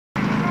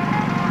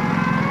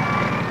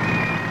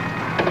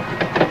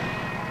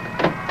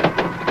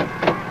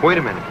Wait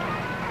a minute.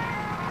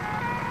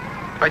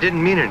 I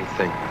didn't mean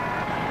anything.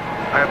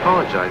 I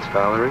apologize,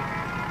 Valerie.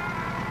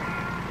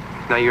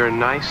 Now you're a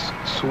nice,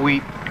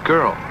 sweet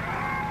girl.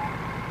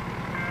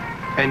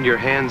 And your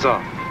hands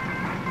off.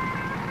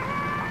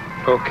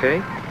 Okay?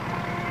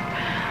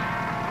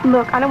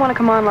 Look, I don't want to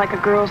come on like a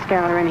Girl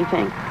Scout or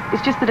anything.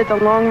 It's just that it's a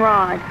long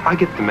ride. I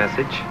get the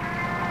message.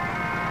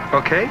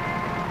 Okay?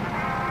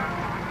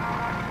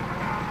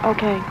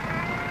 Okay.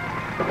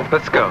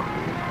 Let's go.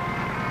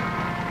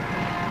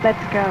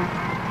 Let's go.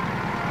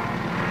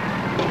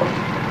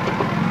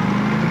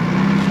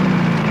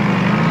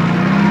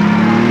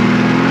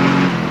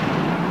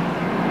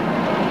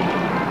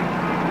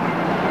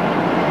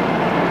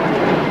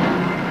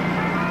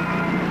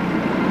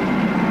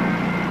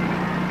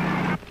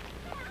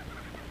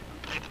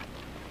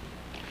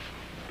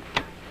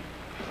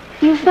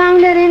 You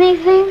found out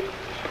anything?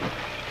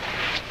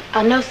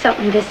 I'll know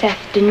something this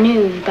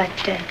afternoon, but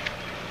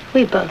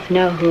we both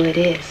know who it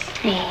is.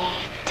 Hey,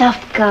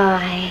 tough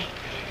guy.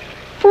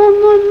 4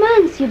 more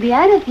months, you'll be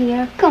out of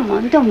here. Come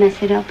on, don't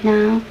mess it up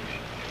now.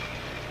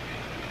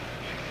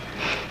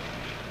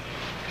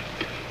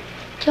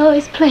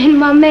 Joey's playing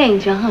my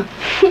manger, huh?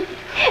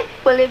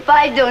 Well, if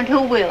I don't,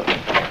 who will?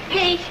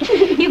 Hey,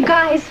 you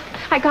guys,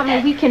 I got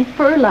my weekend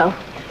furlough.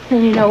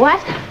 And you know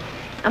what?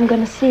 I'm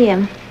gonna see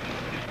him.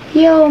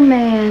 Yo,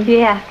 man.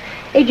 Yeah.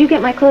 Hey, did you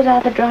get my clothes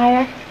out of the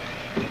dryer?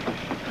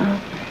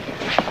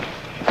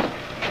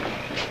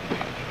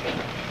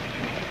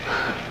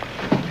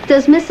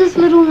 Does Mrs.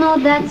 Little know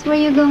that's where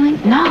you're going?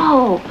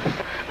 No.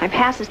 My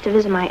pass is to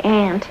visit my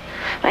aunt.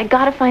 I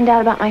gotta find out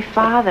about my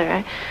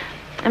father.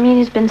 I mean,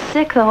 he's been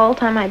sick the whole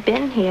time I've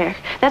been here.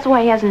 That's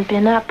why he hasn't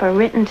been up or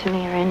written to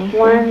me or anything.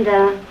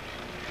 Wanda,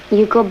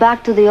 you go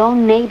back to the old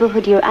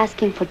neighborhood, you're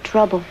asking for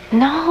trouble.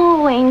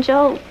 No,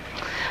 Angel.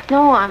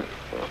 No,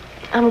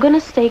 I'm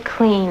gonna stay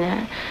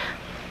clean.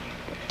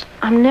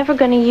 I'm never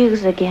gonna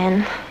use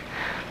again.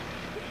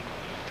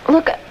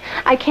 Look,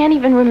 I can't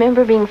even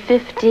remember being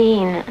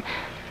 15.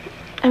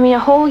 I mean, a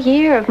whole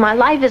year of my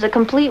life is a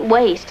complete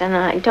waste, and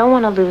I don't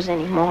want to lose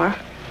any more.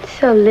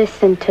 So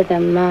listen to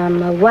them,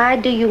 Mama. Why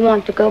do you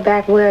want to go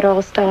back where it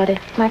all started?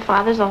 My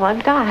father's all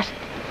I've got.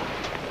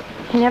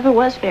 He never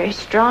was very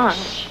strong.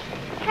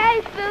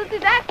 Hey, Susie,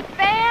 that's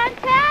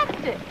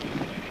fantastic.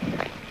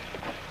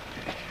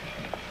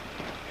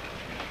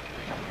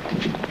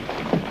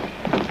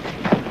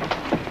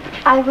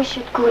 I wish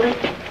it could.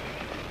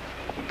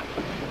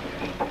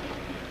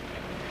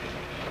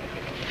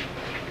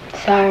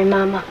 Sorry,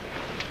 Mama.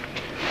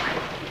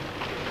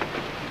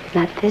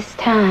 Not this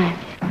time.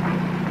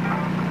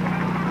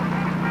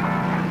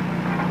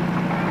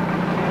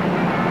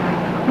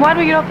 Why do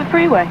we get off the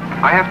freeway?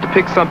 I have to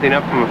pick something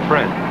up from a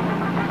friend.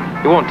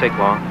 It won't take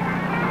long.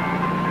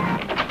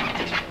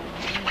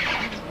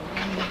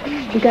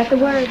 You got the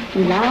word?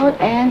 Loud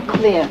and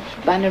clear.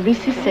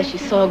 Banarisi says she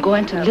saw her go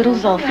into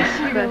Little's office.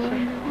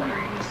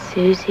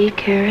 Susie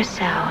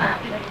Kurosawa.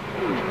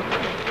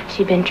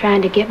 She's been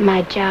trying to get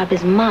my job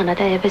as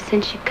monitor ever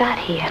since she got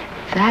here.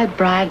 That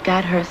bride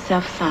got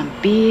herself some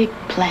big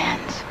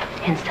plans.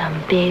 In some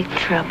big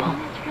trouble.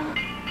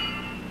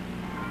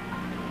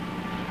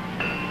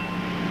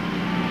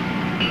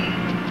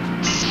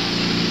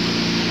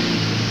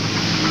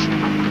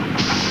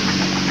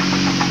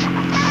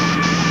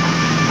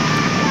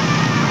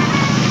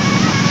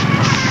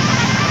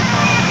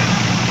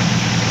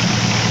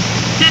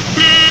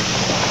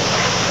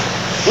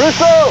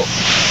 Russo!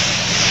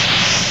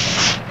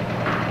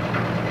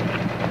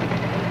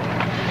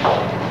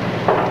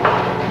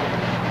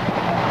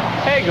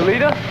 Hey,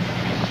 Galita.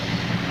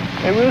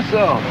 Hey,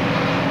 Russo.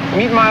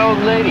 Meet my old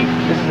lady.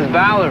 This is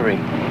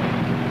Valerie.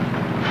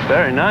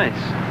 Very nice.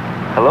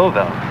 Hello,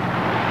 Val.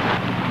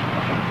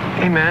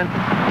 Hey, man.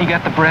 You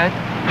got the bread?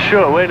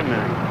 Sure, wait a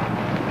minute.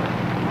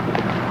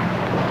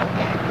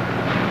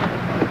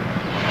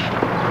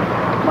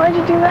 Why'd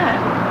you do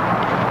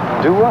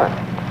that? Do what?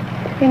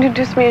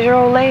 Introduce me as your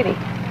old lady.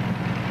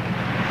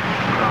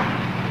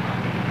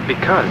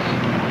 Because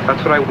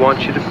that's what I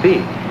want you to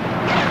be.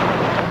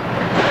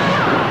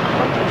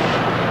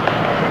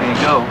 There you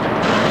go.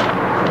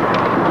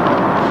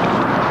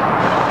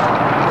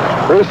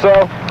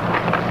 Russo,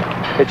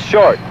 it's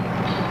short.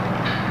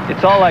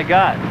 It's all I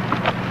got.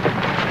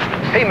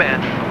 Hey,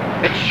 man,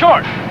 it's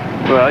short.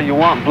 Well, you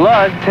want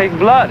blood, take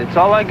blood. It's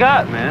all I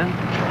got, man.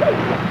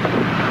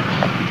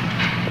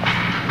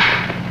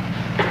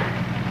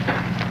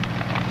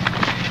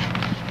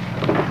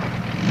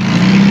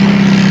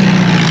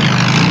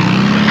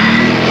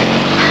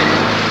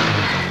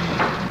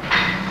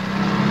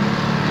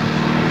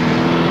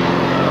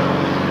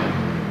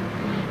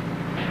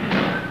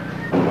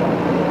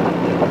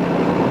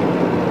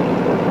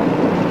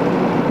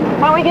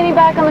 Aren't we getting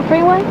back on the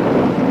freeway?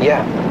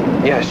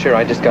 Yeah, sure.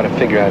 I just got to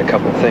figure out a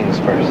couple things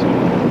first.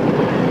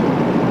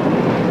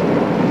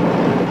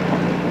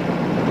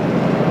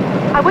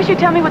 I wish you'd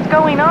tell me what's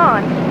going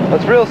on.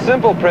 It's real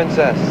simple,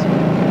 Princess.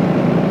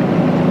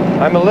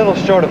 I'm a little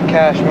short of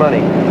cash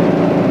money.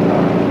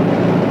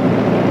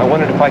 I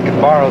wondered if I could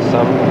borrow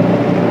some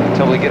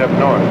until we get up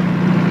north.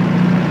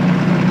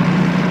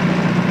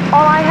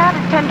 All I have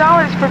is $10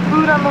 for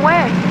food on the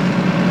way.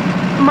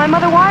 My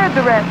mother wired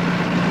the rest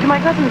to my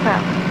cousin's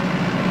house.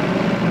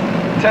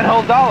 $10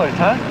 whole,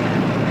 huh?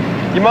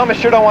 Your mama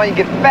sure don't want you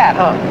to get fat,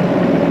 huh?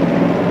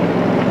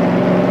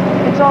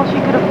 It's all she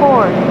could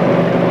afford.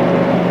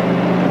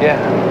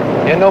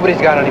 Yeah,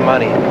 nobody's got any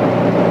money.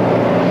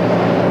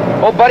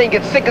 Old Buddy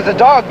gets sick as a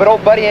dog, but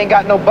old Buddy ain't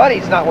got no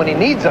buddies, not when he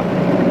needs them.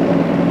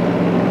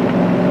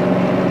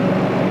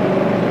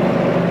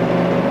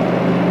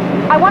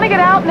 I want to get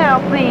out now,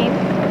 please.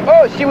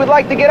 Oh, she would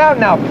like to get out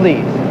now,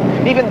 please.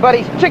 Even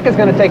Buddy's chick is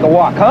gonna take a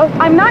walk, huh?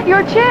 I'm not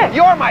your chick.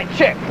 You're my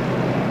chick.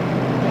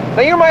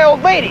 Now you're my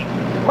old lady,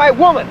 my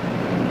woman.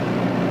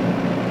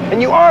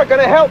 And you are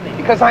gonna help me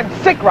because I'm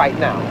sick right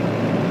now.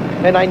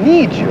 And I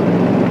need you.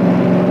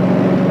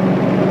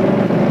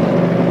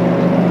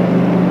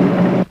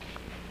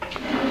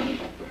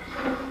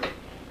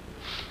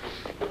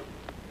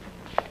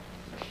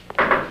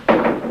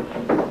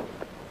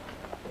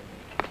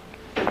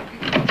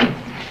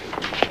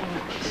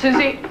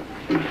 Susie?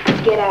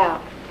 Get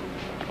out.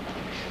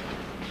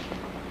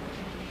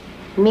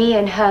 Me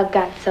and her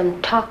got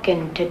some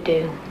talking to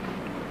do.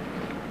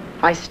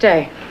 I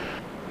stay.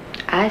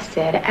 I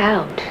said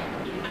out.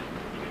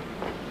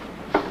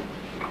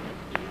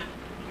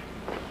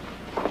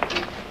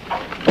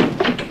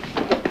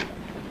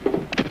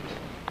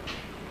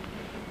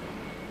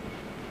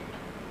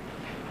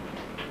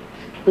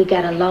 We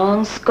got a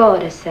long score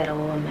to settle,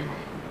 woman.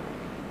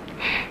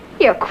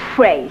 You're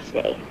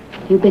crazy.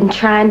 You've been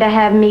trying to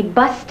have me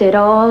busted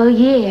all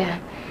year.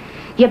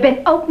 You've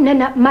been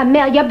opening up my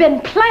mail. You've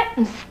been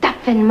planting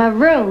stuff in my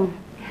room.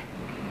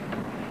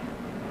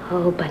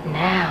 Oh, but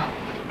now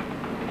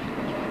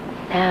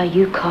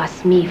you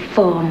cost me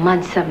 4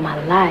 months of my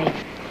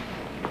life.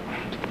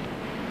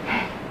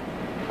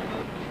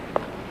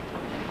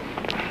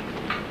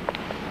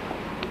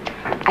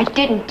 I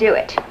didn't do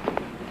it.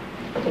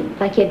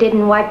 Like you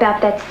didn't wipe out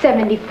that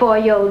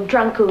 74-year-old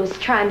drunk who was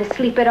trying to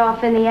sleep it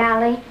off in the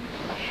alley.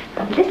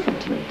 Now listen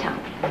to me,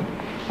 Tommy.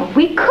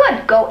 We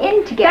could go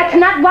in together. That's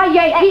not why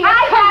you're here.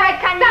 I have a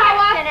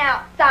connection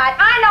outside.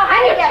 I know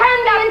how to get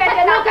stuff into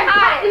the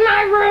pot in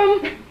my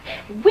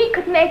room. We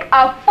could make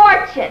a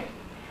fortune.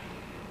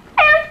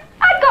 And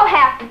I'd go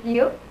half with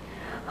you.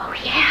 Oh,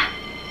 yeah?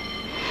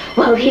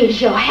 Well, here's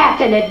your half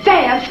in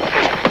advance.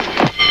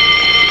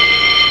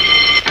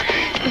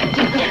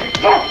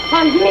 Step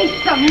on me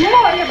some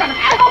more. You're gonna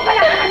open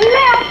up my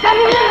mouth some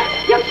more.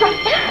 You're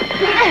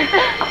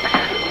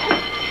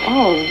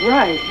All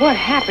right, what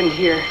happened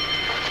here?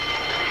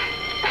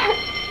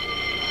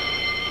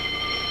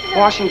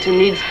 Washington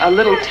needs a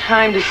little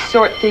time to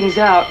sort things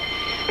out.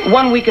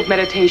 1 week of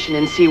meditation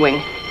in Sea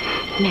Wing.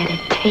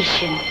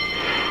 Meditation.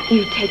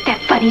 You take that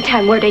funny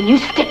time word and you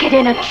stick it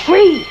in a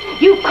tree.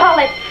 You call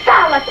it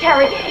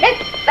solitary.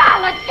 It's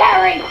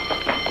solitary.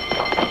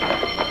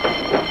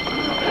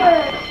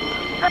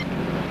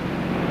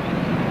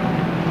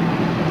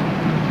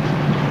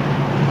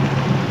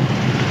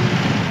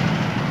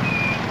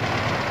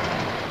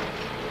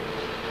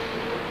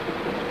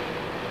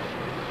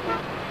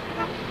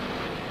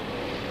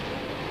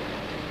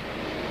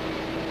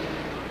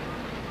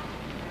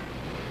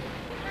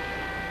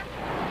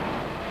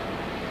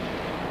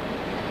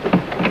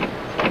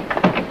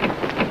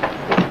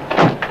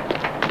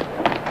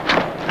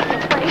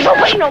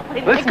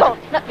 Nobody, let me go.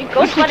 Let me go.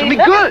 Listen to me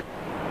good.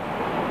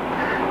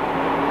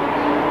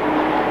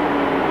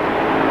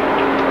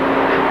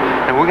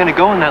 And we're gonna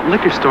go in that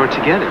liquor store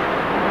together.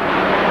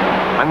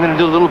 I'm gonna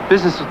do a little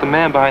business with the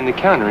man behind the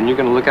counter, and you're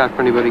gonna look out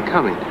for anybody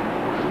coming.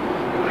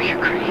 Oh, you're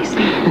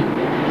crazy.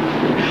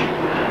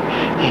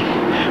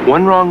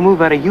 One wrong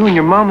move out of you and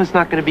your mama's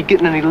not gonna be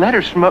getting any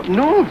letters from up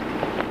north.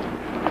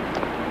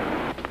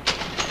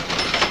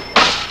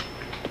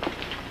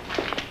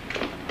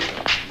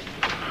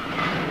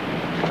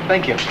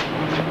 Thank you.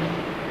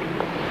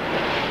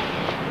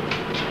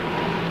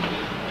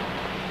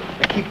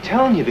 I keep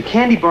telling you, the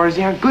candy bars,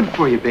 they aren't good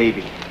for you,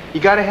 baby. You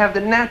gotta have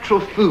the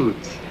natural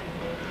foods.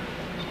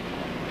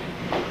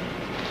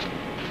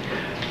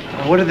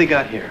 What do they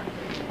got here?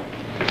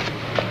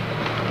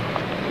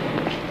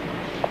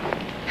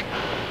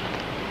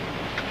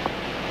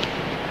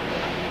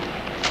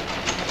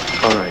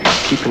 All right,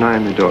 keep an eye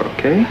on the door,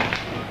 okay?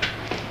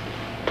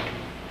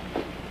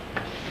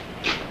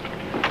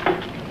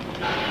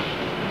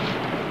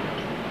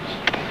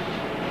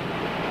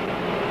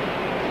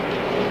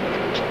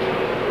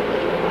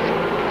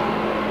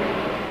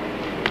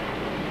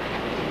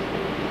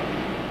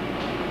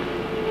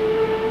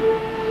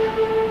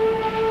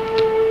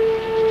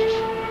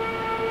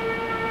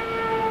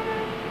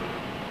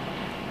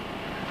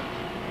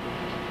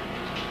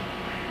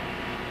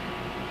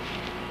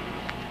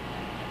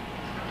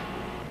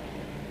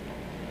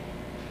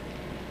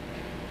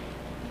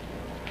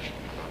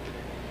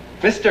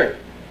 Mister.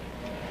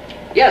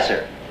 Yes,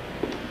 sir.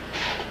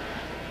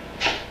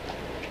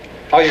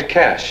 All your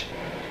cash.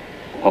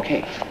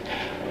 Okay.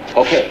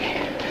 Okay.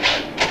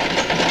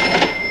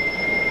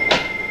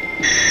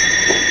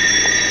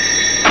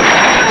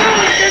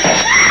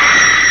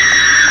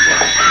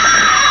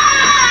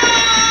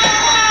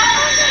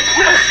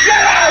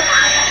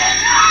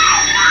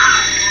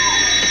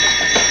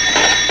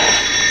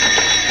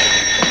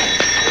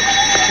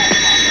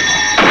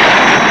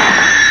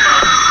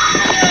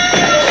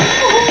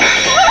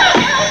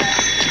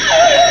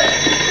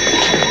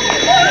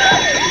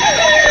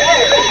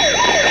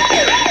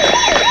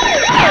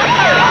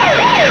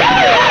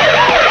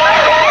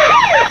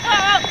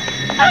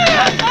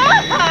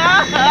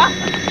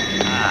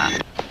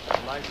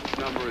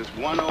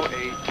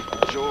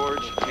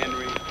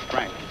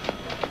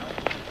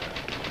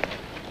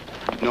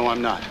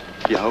 I'm not.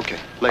 Yeah, okay.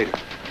 Later.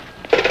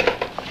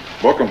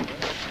 Book 'em.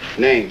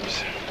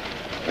 Names.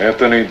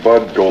 Anthony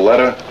Bud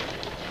Goleta,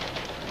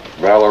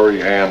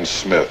 Valerie Ann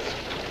Smith.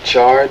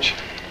 Charge.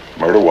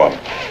 Murder 1.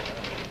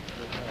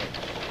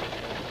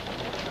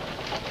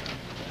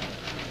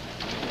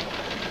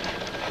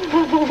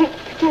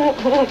 No.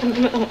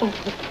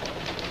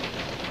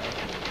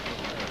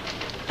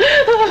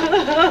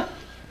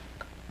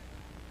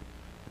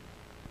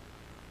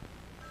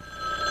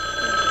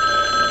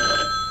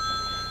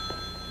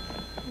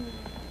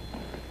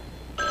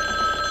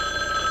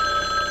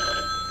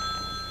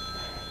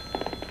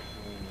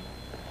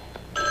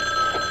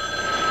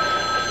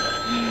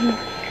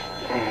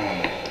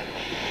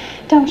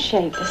 Don't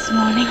shave this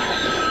morning.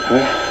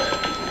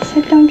 Huh? I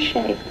said don't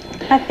shave.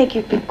 I think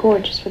you'd be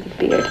gorgeous with a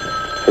beard.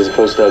 As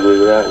opposed to ugly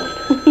without one.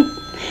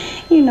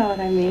 You know what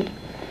I mean.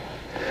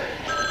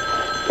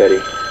 Betty.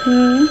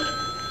 Hmm?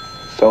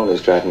 The phone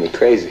is driving me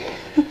crazy.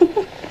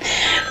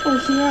 Well,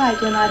 it's right.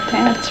 You're not to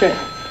answer it.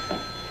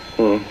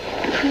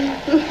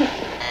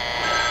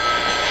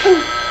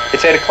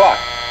 It's 8 o'clock.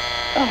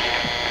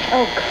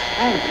 Oh,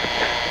 God.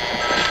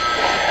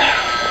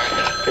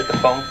 Get the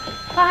phone.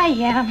 I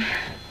am.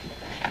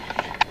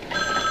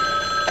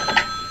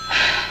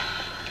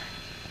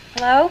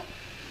 Hello?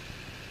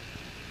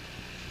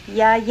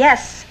 Yeah,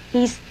 yes.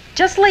 He's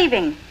just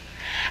leaving.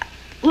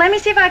 Let me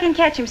see if I can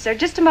catch him, sir.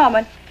 Just a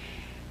moment.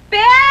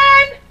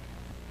 Ben!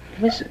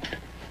 Who is it?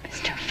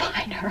 Mr.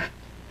 Finer.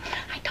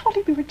 I told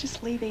him we were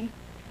just leaving.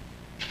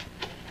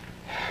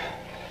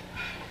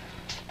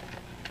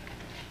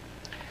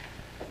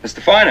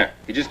 Mr. Finer,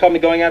 you just caught me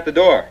going out the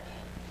door.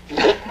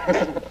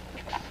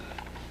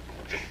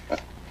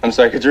 I'm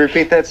sorry, could you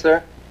repeat that,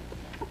 sir?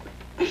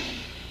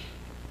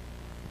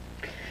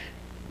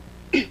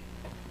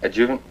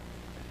 Adjuvant?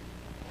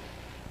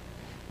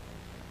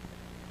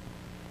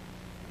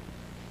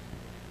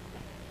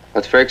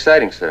 That's very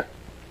exciting, sir.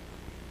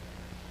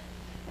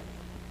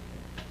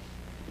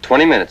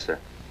 20 minutes, sir.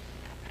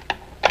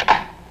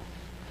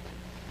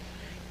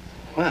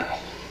 Wow.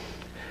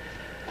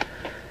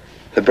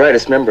 The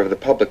brightest member of the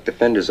Public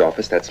Defender's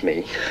Office, that's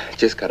me,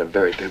 just got a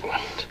very big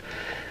one.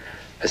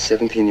 A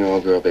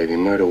 17-year-old girl, baby.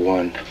 Murder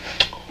 1.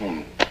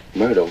 Oh,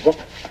 murder 1.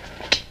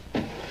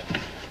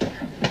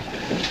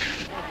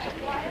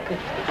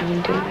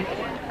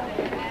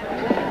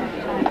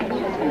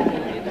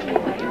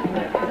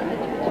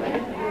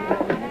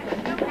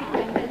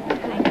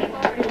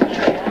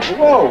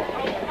 Whoa!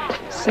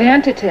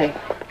 Santite.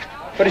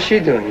 What is she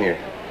doing here?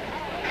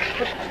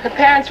 Her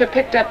parents were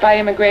picked up by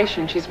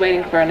immigration. She's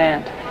waiting for an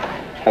aunt.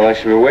 How long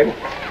should we wait?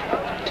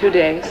 2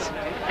 days.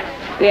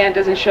 The aunt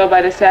doesn't show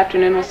by this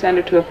afternoon. We'll send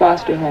her to a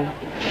foster home.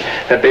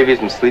 That baby's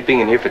been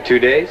sleeping in here for 2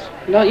 days?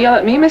 Don't yell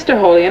at me, Mr.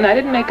 Holian. I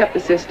didn't make up the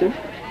system.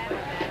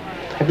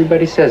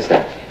 Everybody says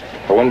that.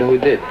 I wonder who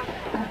did.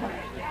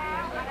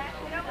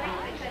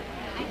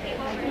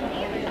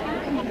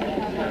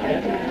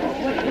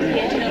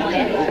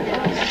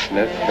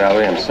 Smith,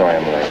 Valerie, I'm sorry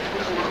I'm late.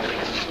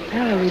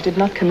 Valerie did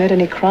not commit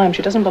any crime.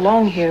 She doesn't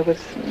belong here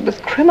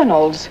with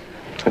criminals.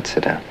 Let's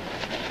sit down.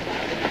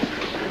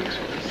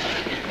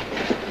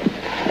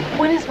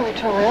 When is my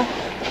trial?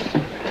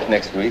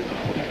 Next week.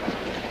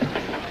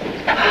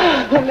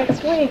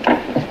 Next week.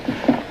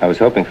 I was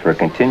hoping for a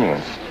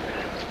continuance.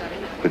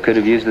 We could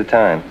have used the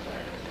time.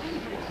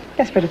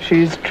 Yes, but if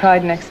she's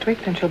tried next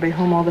week, then she'll be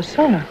home all the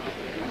sooner.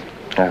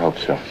 I hope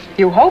so.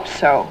 You hope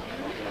so?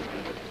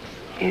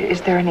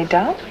 Is there any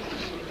doubt?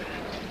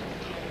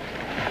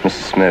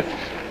 Mrs. Smith,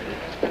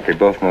 we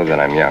both know that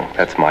I'm young.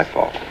 That's my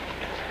fault.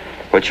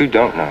 What you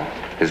don't know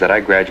is that I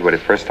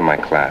graduated first in my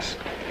class,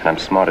 and I'm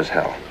smart as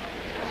hell.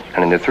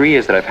 And in the 3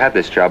 years that I've had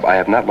this job, I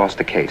have not lost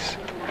a case.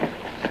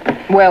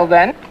 Well,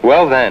 then?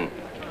 Well, then,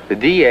 the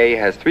DA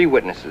has 3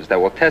 witnesses that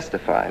will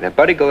testify that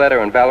Buddy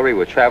Goleta and Valerie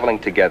were traveling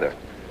together.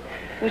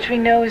 Which we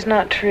know is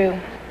not true.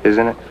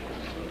 Isn't it?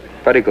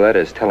 Buddy Goleta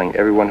is telling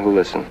everyone who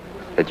listened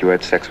that you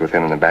had sex with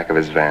him in the back of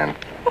his van.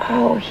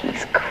 Oh,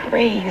 he's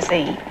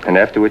crazy. And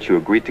after which you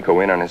agreed to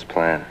go in on his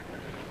plan.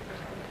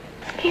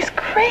 He's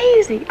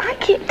crazy. I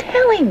keep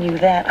telling you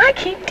that. I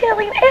keep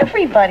telling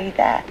everybody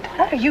that.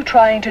 What are you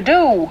trying to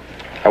do?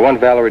 I want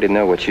Valerie to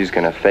know what she's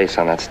going to face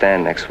on that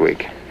stand next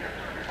week.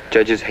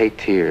 Judges hate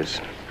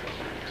tears.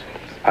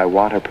 I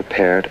want her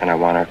prepared, and I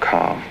want her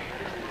calm.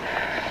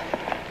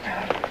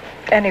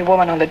 Any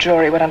woman on the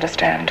jury would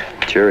understand.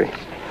 Jury?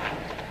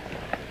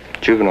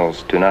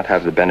 Juveniles do not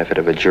have the benefit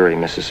of a jury,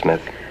 Mrs.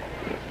 Smith.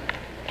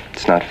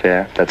 It's not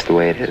fair. That's the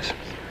way it is.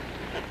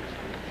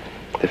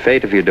 The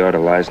fate of your daughter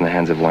lies in the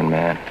hands of one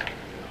man,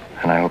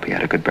 and I hope he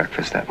had a good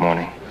breakfast that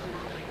morning.